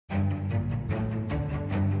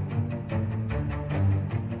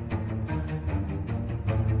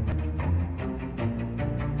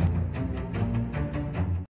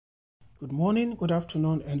Good morning, good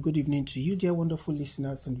afternoon, and good evening to you, dear wonderful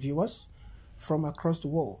listeners and viewers from across the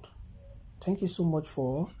world. Thank you so much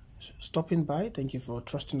for stopping by. Thank you for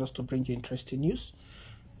trusting us to bring you interesting news.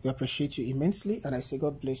 We appreciate you immensely, and I say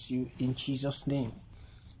God bless you in Jesus' name.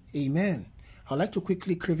 Amen. I'd like to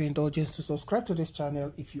quickly crave your indulgence to subscribe to this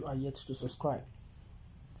channel if you are yet to subscribe.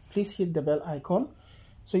 Please hit the bell icon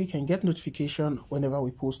so you can get notification whenever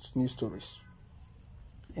we post new stories.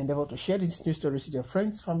 Endeavor to share these news stories with your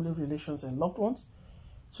friends, family, relations, and loved ones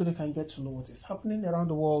so they can get to know what is happening around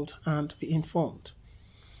the world and be informed.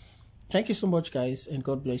 Thank you so much, guys, and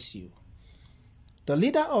God bless you. The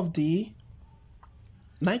leader of the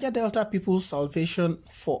Niger Delta People's Salvation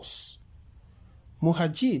Force,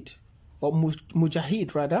 Mujahid,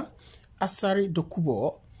 Asari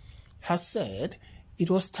Dokubo, has said it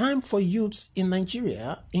was time for youths in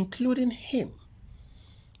Nigeria, including him,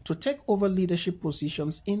 to take over leadership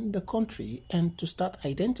positions in the country and to start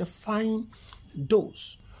identifying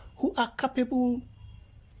those who are capable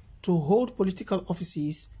to hold political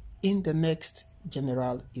offices in the next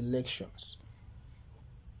general elections.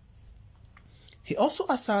 He also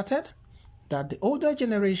asserted that the older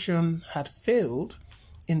generation had failed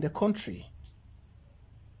in the country,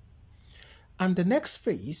 and the next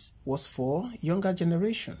phase was for younger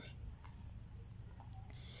generation.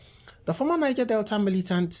 The former Niger Delta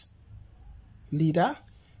militant leader,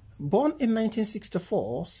 born in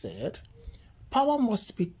 1964, said, "Power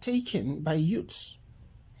must be taken by youths,"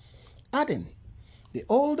 adding, the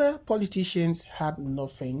older politicians had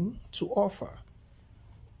nothing to offer.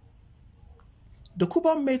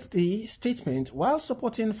 Dokubo made the statement while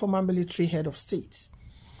supporting former military head of state,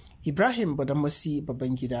 Ibrahim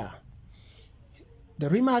Babangida. The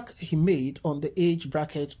remark he made on the age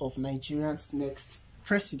bracket of Nigeria's next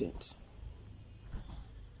president.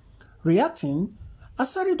 Reacting,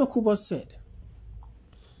 Asari Dokubo said,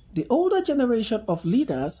 the older generation of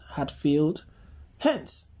leaders had failed,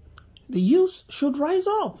 hence, the youth should rise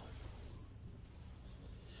up.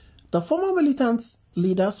 The former militant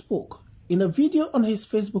leader spoke in a video on his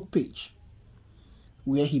Facebook page,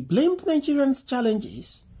 where he blamed Nigerians'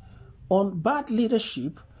 challenges on bad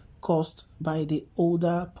leadership caused by the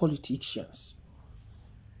older politicians.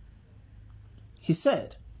 He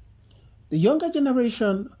said, the younger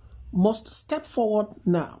generation must step forward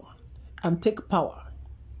now and take power.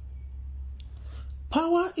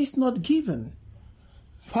 Power is not given.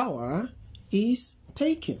 Power is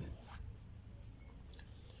taken.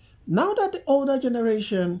 Now that the older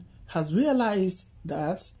generation has realized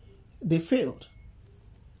that they failed,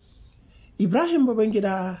 Ibrahim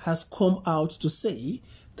Babangida has come out to say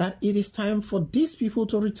that it is time for these people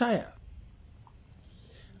to retire.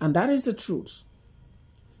 And that is the truth.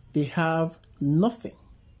 They have nothing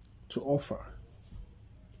to offer.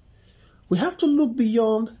 We have to look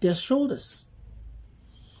beyond their shoulders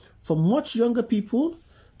for much younger people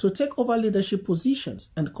to take over leadership positions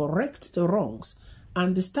and correct the wrongs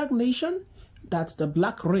and the stagnation that the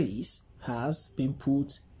black race has been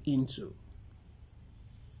put into.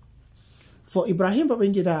 For Ibrahim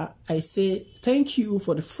Babangida, I say thank you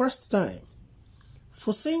for the first time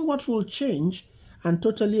for saying what will change and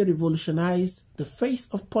totally revolutionize the face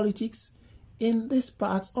of politics in this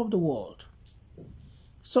part of the world.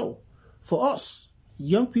 So, for us,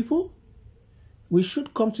 young people, we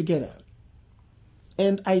should come together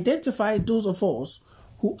and identify those of us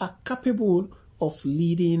who are capable of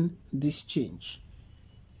leading this change.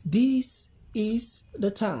 This is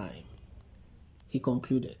the time, he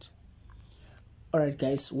concluded. Alright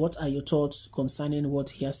guys, what are your thoughts concerning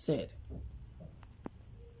what he has said?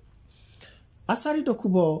 Asari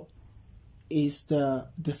Dokubo is the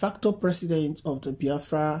de facto president of the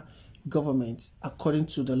Biafra government, according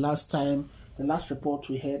to the last report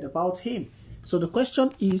we heard about him. So the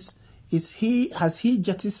question is has he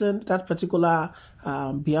jettisoned that particular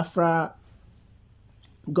Biafra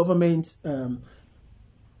government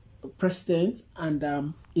president,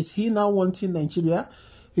 and is he now wanting Nigeria?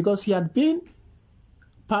 Because he had been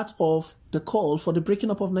part of the call for the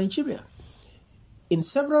breaking up of Nigeria. In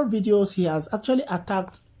several videos, he has actually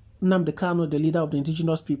attacked Nnamdi Kanu, the leader of the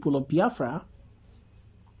indigenous people of Biafra,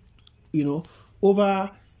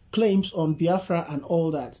 over claims on Biafra and all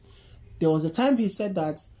that. There was a time he said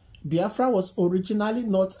that Biafra was originally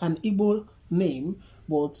not an Igbo name,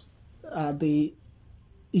 but the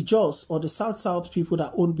Ijos, or the South people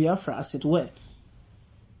that own Biafra, as it were.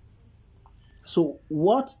 So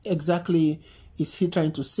what exactly is he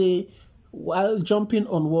trying to say while jumping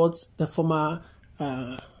on what the former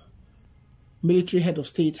military head of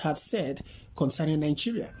state had said concerning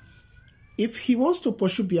Nigeria? If he wants to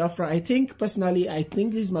pursue Biafra, I think, personally,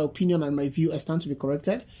 this is my opinion and my view, I stand to be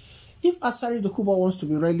corrected. If Asari Dokubo wants to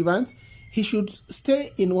be relevant, he should stay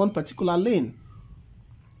in one particular lane.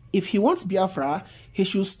 If he wants Biafra, he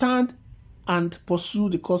should stand and pursue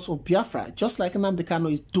the cause of Biafra, just like Nnamdi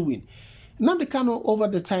Kanu is doing. Nnamdi Kanu over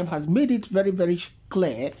the time has made it very, very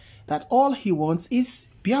clear that all he wants is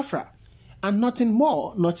Biafra and nothing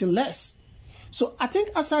more, nothing less. So I think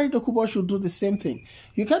Asari Dokubo should do the same thing.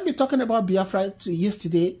 You can't be talking about Biafra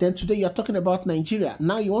yesterday, then today you're talking about Nigeria.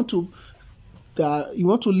 Now you want to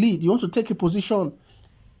lead, you want to take a position,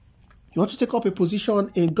 you want to take up a position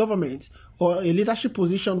in government or a leadership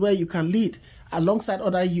position where you can lead alongside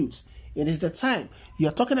other youths. It is the time.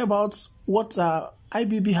 You're talking about what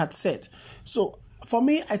IBB had said. So for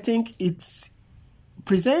me, I think it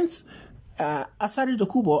presents Asari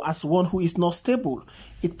Dokubo as one who is not stable.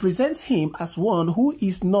 It presents him as one who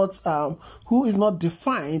is not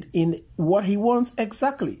defined in what he wants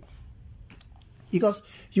exactly. Because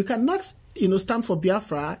you cannot, stand for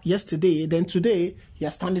Biafra yesterday, then today you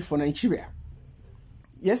are standing for Nigeria.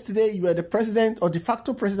 Yesterday you were the president or de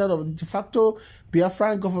facto president of the de facto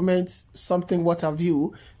Biafran government, something what have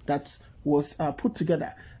you, that was put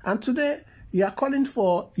together. And today you are calling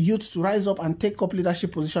for youths to rise up and take up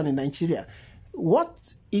leadership position in Nigeria.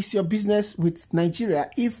 What is your business with Nigeria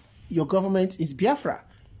if your government is Biafra?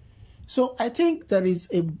 So I think there is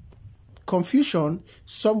a confusion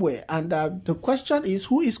somewhere, and the question is,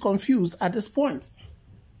 who is confused at this point?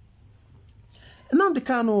 Nnamdi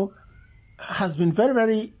Kanu has been very,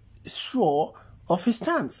 very sure of his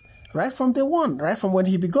stance right from day one, right from when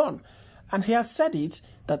he began. And he has said it,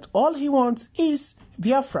 that all he wants is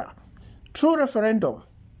Biafra through referendum.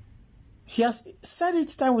 He has said it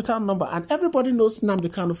time without number, and everybody knows Nnamdi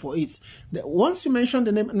Kanu for it. Once you mention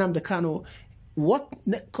the name Nnamdi Kanu, what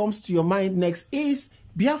comes to your mind next is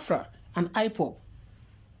Biafra and IPOB.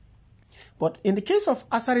 But in the case of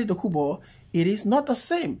Asari Dokubo, it is not the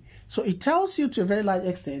same. So it tells you to a very large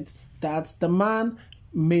extent that the man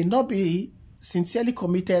may not be sincerely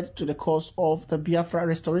committed to the cause of the Biafra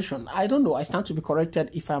restoration. I don't know. I stand to be corrected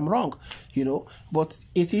if I'm wrong, but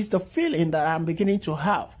it is the feeling that I'm beginning to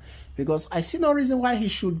have, because I see no reason why he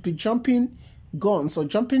should be jumping guns or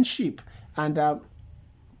jumping ship and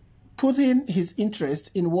putting his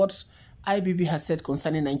interest in what IBB has said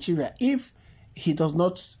concerning Nigeria if he does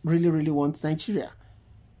not really want Nigeria.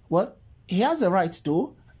 Well, he has a right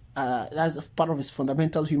though. That's part of his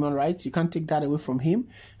fundamental human rights. You can't take that away from him,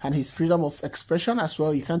 and his freedom of expression as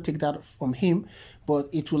well. You can't take that from him, but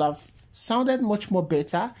it will have sounded much more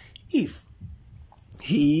better if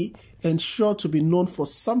he ensured to be known for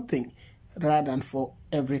something rather than for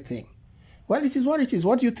everything. Well, it is what it is.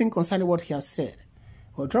 What do you think concerning what he has said?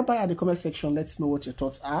 Well, drop by at the comment section. Let's know what your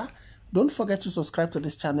thoughts are. Don't forget to subscribe to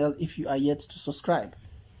this channel if you are yet to subscribe.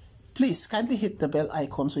 Please kindly hit the bell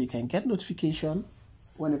icon so you can get notification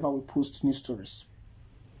whenever we post new stories.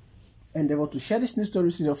 Endeavor to share these news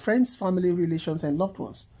stories with your friends, family, relations, and loved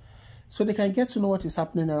ones so they can get to know what is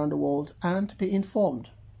happening around the world and be informed.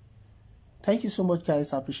 Thank you so much,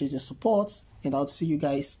 guys. I appreciate your support, and I'll see you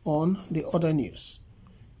guys on the other news.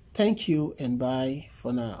 Thank you, and bye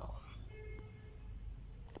for now.